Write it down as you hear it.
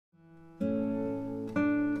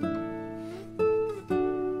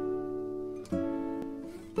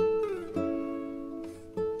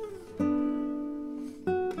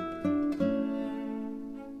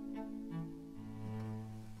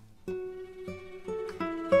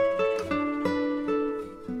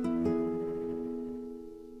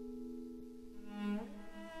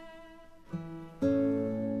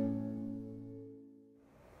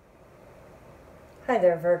Hi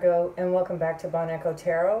there, Virgo, and welcome back to Bon Echo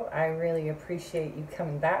Tarot. I really appreciate you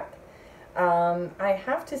coming back. I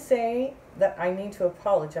have to say that I need to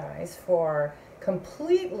apologize for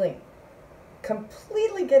completely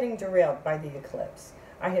getting derailed by the eclipse.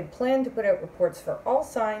 I had planned to put out reports for all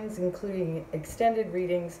signs, including extended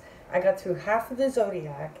readings. I got through half of the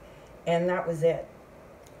zodiac, and that was it.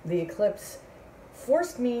 The eclipse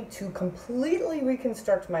forced me to completely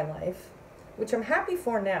reconstruct my life, which I'm happy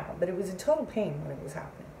for now, but it was a total pain when it was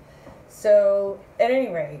happening. So, at any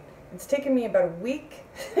rate, it's taken me about a week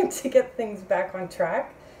to get things back on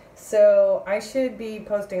track. So, I should be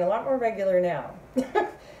posting a lot more regular now.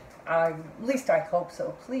 At least I hope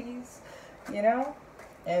so, please. You know,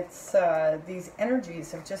 it's these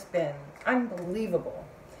energies have just been unbelievable.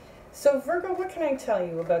 So, Virgo, what can I tell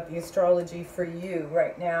you about the astrology for you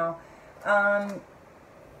right now?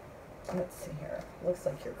 Let's see here. Looks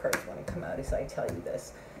like your cards want to come out as I tell you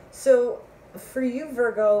this. So, for you,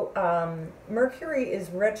 Virgo, Mercury is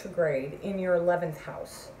retrograde in your 11th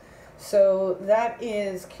house. So, that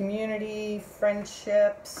is community,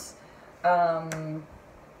 friendships, and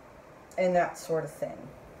that sort of thing.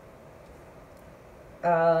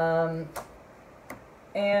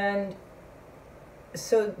 And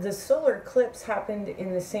so, the solar eclipse happened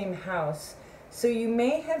in the same house. So, you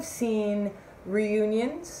may have seen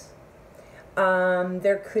reunions.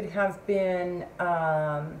 There could have been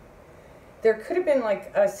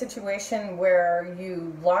like a situation where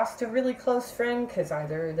you lost a really close friend because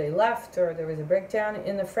either they left or there was a breakdown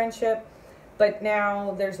in the friendship, but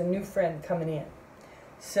now there's a new friend coming in.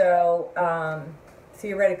 So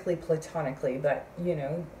theoretically platonically, but you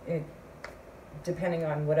know, depending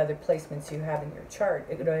on what other placements you have in your chart,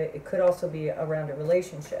 it could also be around a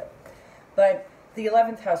relationship. But the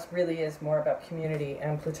 11th house really is more about community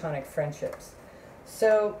and platonic friendships.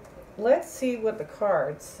 So let's see what the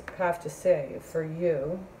cards have to say for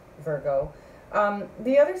you, Virgo.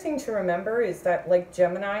 The other thing to remember is that, like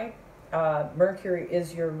Gemini, Mercury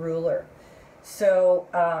is your ruler. So,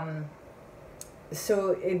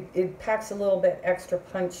 it packs a little bit extra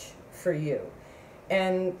punch for you.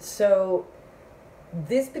 And so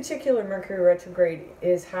this particular Mercury retrograde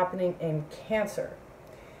is happening in Cancer.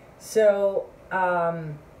 So,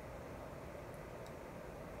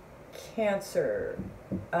 Cancer,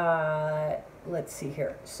 let's see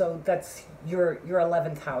here. So that's your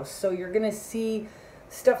 11th house. So you're going to see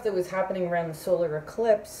stuff that was happening around the solar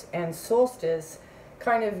eclipse and solstice,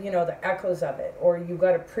 kind of, you know, the echoes of it, or you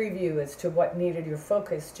got a preview as to what needed your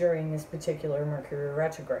focus during this particular Mercury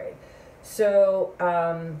retrograde. So,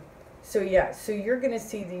 yeah, so you're going to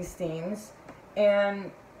see these themes.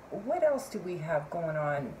 And what else do we have going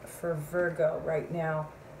on for Virgo right now?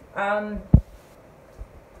 I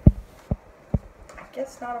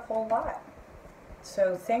guess not a whole lot.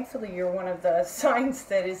 So thankfully you're one of the signs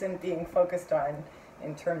that isn't being focused on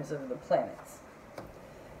in terms of the planets.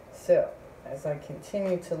 So as I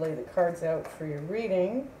continue to lay the cards out for your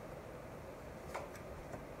reading,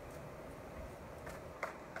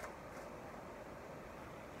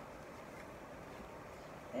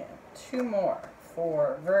 and two more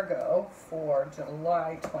for Virgo for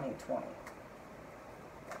July 2020.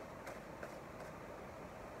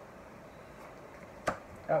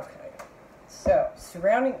 Okay, so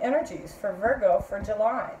surrounding energies for Virgo for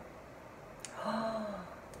July. Oh,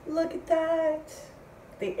 look at that.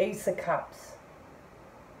 The Ace of Cups.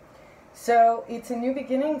 So it's a new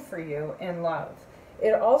beginning for you in love.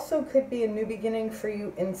 It also could be a new beginning for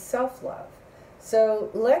you in self-love. So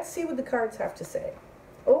let's see what the cards have to say.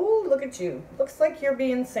 Oh, look at you. Looks like you're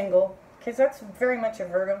being single, because that's very much a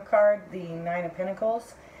Virgo card, the Nine of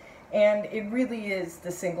Pentacles. And it really is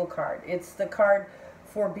the single card. It's the card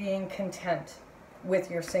for being content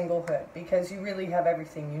with your singlehood, because you really have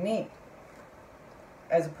everything you need,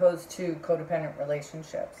 as opposed to codependent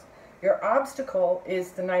relationships. Your obstacle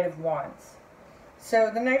is the Knight of Wands.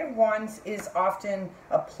 So the Knight of Wands is often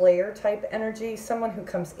a player type energy, someone who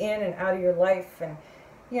comes in and out of your life, and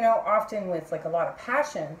you know, often with like a lot of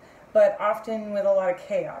passion, but often with a lot of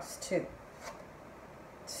chaos too.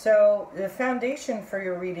 So the foundation for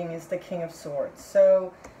your reading is the King of Swords.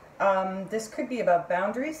 So this could be about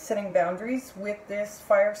boundaries, setting boundaries with this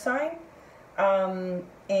fire sign,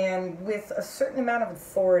 and with a certain amount of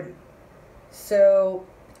authority. So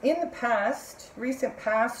in the past, recent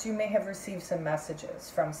past, you may have received some messages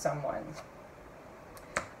from someone.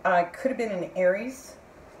 It could have been an Aries.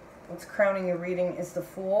 What's crowning your reading is the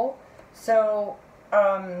Fool. So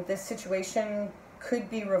this situation could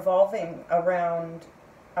be revolving around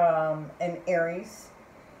an Aries,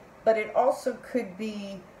 but it also could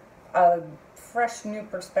be a fresh new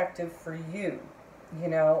perspective for you. You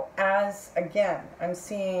know, as, again, I'm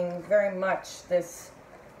seeing very much this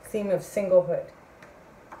theme of singlehood.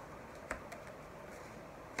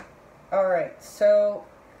 All right, so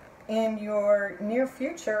in your near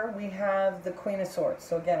future, we have the Queen of Swords.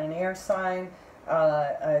 So again, an air sign,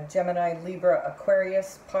 a Gemini, Libra,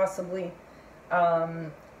 Aquarius, possibly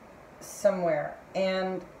somewhere.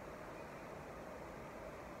 And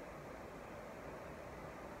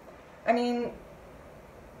I mean,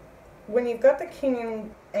 when you've got the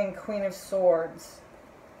King and Queen of Swords,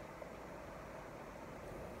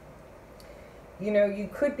 you know, you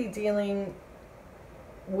could be dealing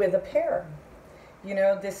with a pair. You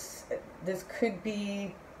know, this could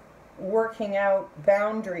be working out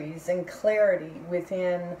boundaries and clarity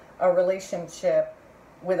within a relationship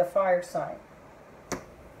with a fire sign.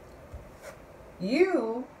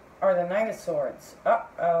 You are the Knight of Swords.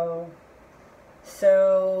 Uh-oh.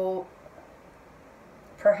 So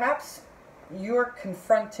perhaps you're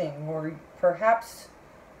confronting, or perhaps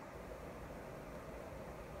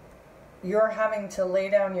you're having to lay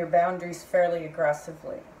down your boundaries fairly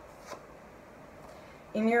aggressively.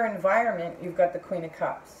 In your environment, you've got the Queen of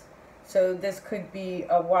Cups. So this could be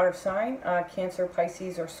a water sign, Cancer,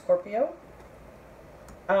 Pisces, or Scorpio.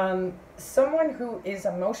 Someone who is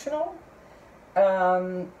emotional,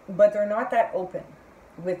 but they're not that open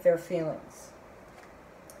with their feelings.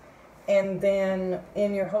 And then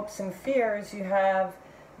in your hopes and fears, you have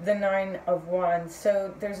the Nine of Wands.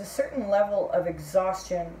 So there's a certain level of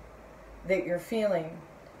exhaustion that you're feeling,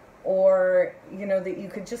 or, you know, that you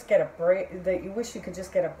could just get a break, that you wish you could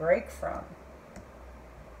just get a break from.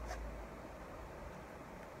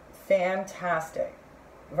 Fantastic.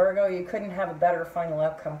 Virgo, you couldn't have a better final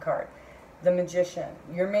outcome card. The Magician.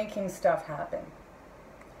 You're making stuff happen.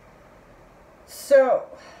 So,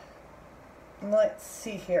 let's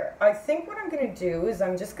see here. I think what I'm going to do is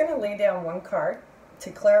I'm just going to lay down one card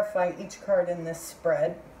to clarify each card in this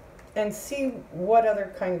spread and see what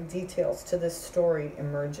other kind of details to this story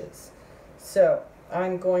emerges. So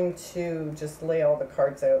I'm going to just lay all the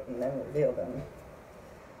cards out and then reveal them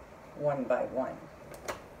one by one.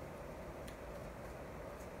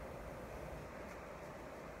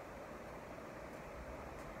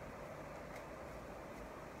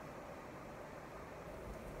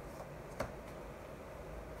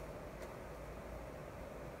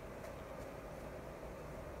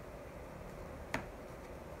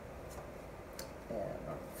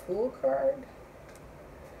 Fool card.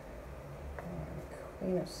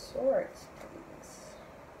 Queen of Swords, please.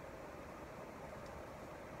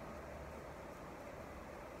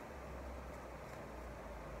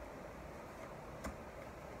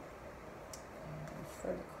 And for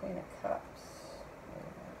the Queen of Cups.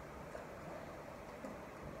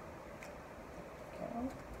 There we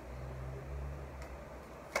go.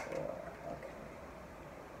 4, okay.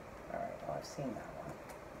 Alright, well, I've seen that one.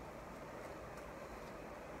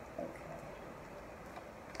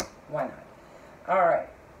 Why not? All right.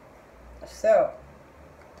 So,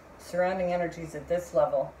 surrounding energies at this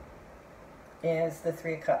level is the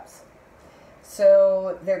Three of Cups.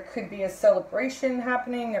 So, there could be a celebration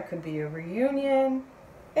happening. There could be a reunion.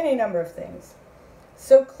 Any number of things.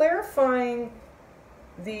 So, clarifying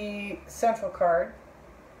the central card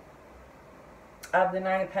of the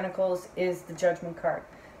Nine of Pentacles is the Judgment card.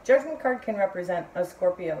 Judgment card can represent a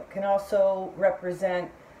Scorpio. Can also represent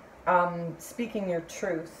speaking your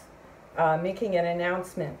truth. Making an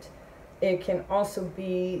announcement. It can also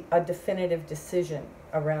be a definitive decision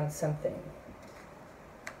around something.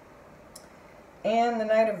 And the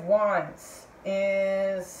Knight of Wands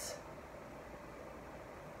is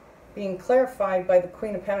being clarified by the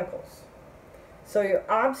Queen of Pentacles. So your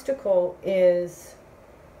obstacle is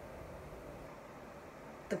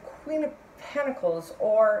the Queen of Pentacles,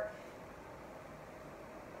 or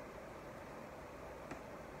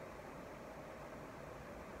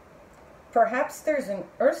perhaps there's an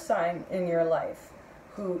earth sign in your life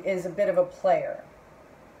who is a bit of a player.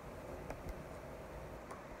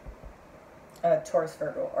 Taurus,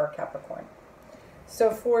 Virgo, or Capricorn.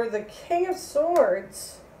 So for the King of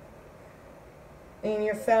Swords, in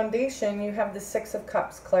your foundation, you have the Six of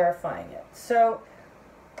Cups clarifying it. So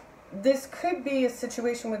this could be a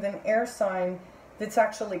situation with an air sign that's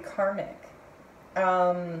actually karmic.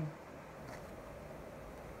 And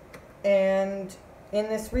in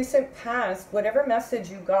this recent past, whatever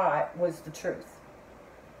message you got was the truth.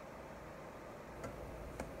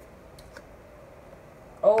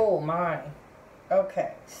 Oh my.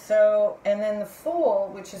 Okay, so, and then the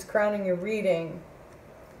Fool, which is crowning your reading.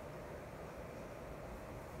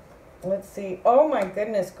 Let's see. Oh my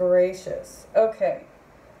goodness gracious. Okay.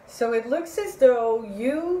 So it looks as though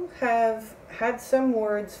you have had some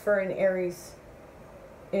words for an Aries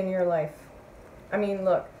in your life. I mean,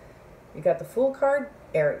 look, you got the Fool card,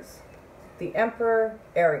 Aries. The Emperor,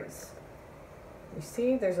 Aries. You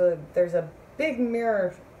see, there's a big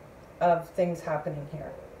mirror of things happening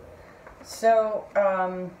here. So,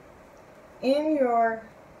 in your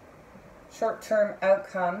short-term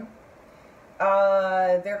outcome,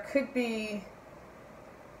 there could be,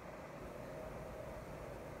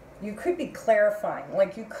 you could be clarifying.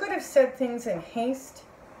 Like, you could have said things in haste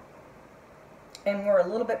and were a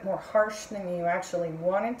little bit more harsh than you actually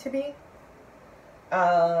wanted to be.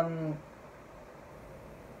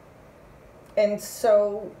 And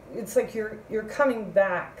so it's like you're coming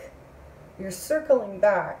back, you're circling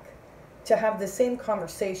back to have the same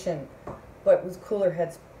conversation, but with cooler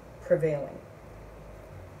heads prevailing.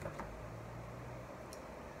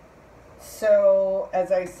 So,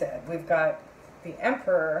 as I said, we've got the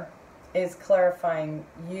Emperor is clarifying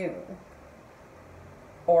you,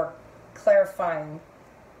 or clarifying,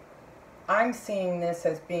 I'm seeing this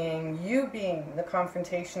as being you being the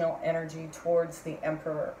confrontational energy towards the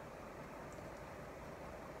Emperor.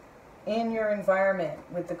 In your environment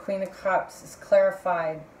with the Queen of Cups is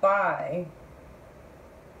clarified by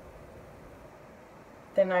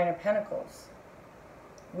the Nine of Pentacles,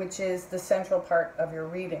 which is the central part of your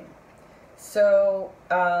reading. So,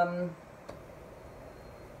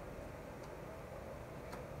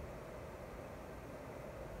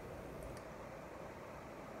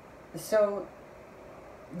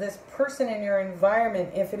 this person in your environment,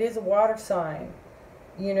 if it is a water sign,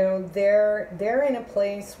 you know, they're in a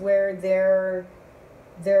place where they're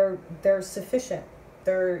sufficient.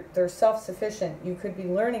 They're self-sufficient. You could be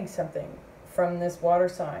learning something from this water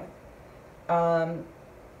sign,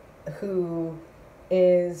 who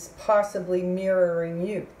is possibly mirroring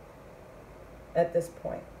you at this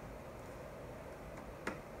point.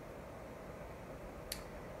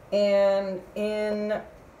 And in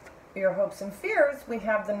your hopes and fears, we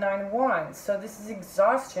have the Nine of Wands. So this is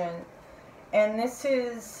exhaustion. And this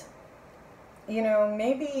is, you know,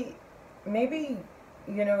 maybe,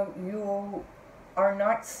 you know, you are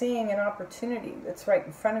not seeing an opportunity that's right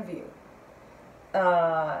in front of you.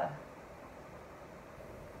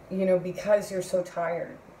 You know, because you're so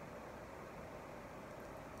tired.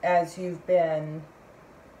 As you've been,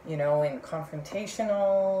 you know, in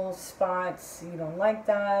confrontational spots, you don't like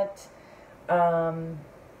that. And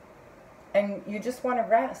you just want to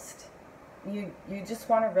rest. You just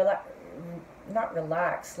want to not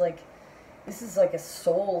relax, like this is like a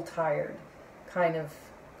soul tired kind of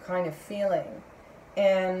feeling.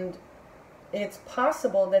 And it's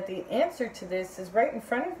possible that the answer to this is right in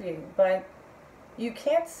front of you, but you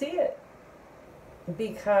can't see it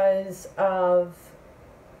because of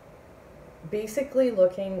basically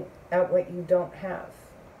looking at what you don't have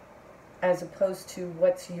as opposed to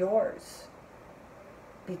what's yours,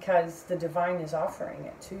 because the divine is offering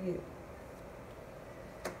it to you.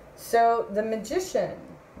 So, the Magician,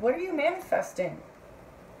 what are you manifesting,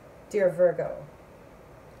 dear Virgo?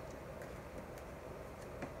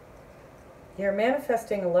 You're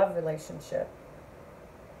manifesting a love relationship.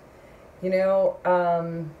 You know,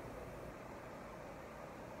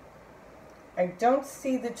 I don't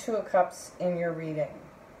see the Two of Cups in your reading.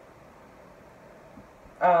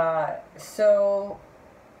 So,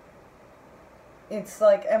 it's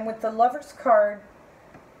like, and with the Lover's card,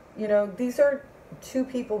 you know, these are two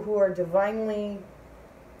people who are divinely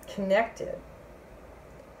connected.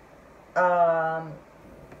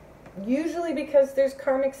 Usually because there's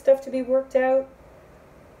karmic stuff to be worked out.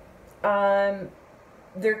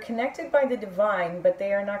 They're connected by the divine, but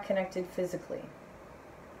they are not connected physically.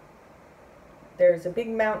 There's a big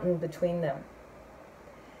mountain between them.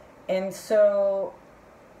 And so,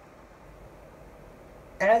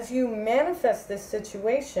 as you manifest this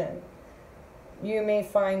situation, you may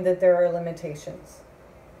find that there are limitations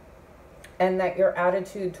and that your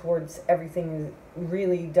attitude towards everything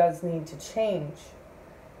really does need to change,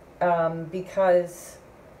 because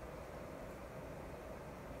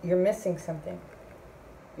you're missing something.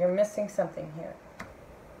 You're missing something here.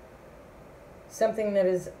 Something that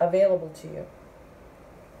is available to you.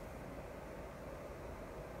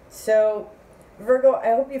 So, Virgo,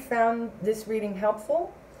 I hope you found this reading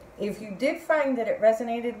helpful. If you did find that it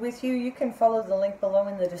resonated with you, you can follow the link below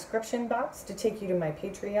in the description box to take you to my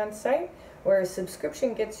Patreon site, where a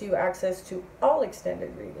subscription gets you access to all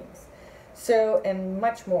extended readings. So, and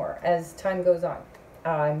much more as time goes on.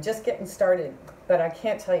 I'm just getting started, but I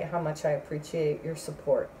can't tell you how much I appreciate your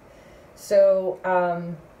support. So,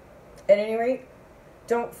 at any rate,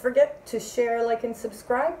 don't forget to share, like, and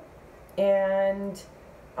subscribe. And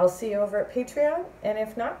I'll see you over at Patreon, and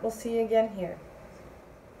if not, we'll see you again here.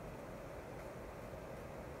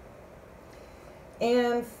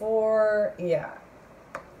 And for, yeah,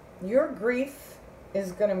 your grief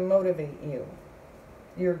is going to motivate you.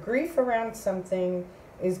 Your grief around something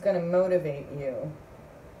is going to motivate you.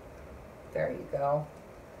 There you go.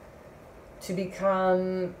 To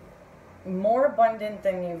become more abundant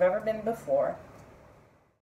than you've ever been before.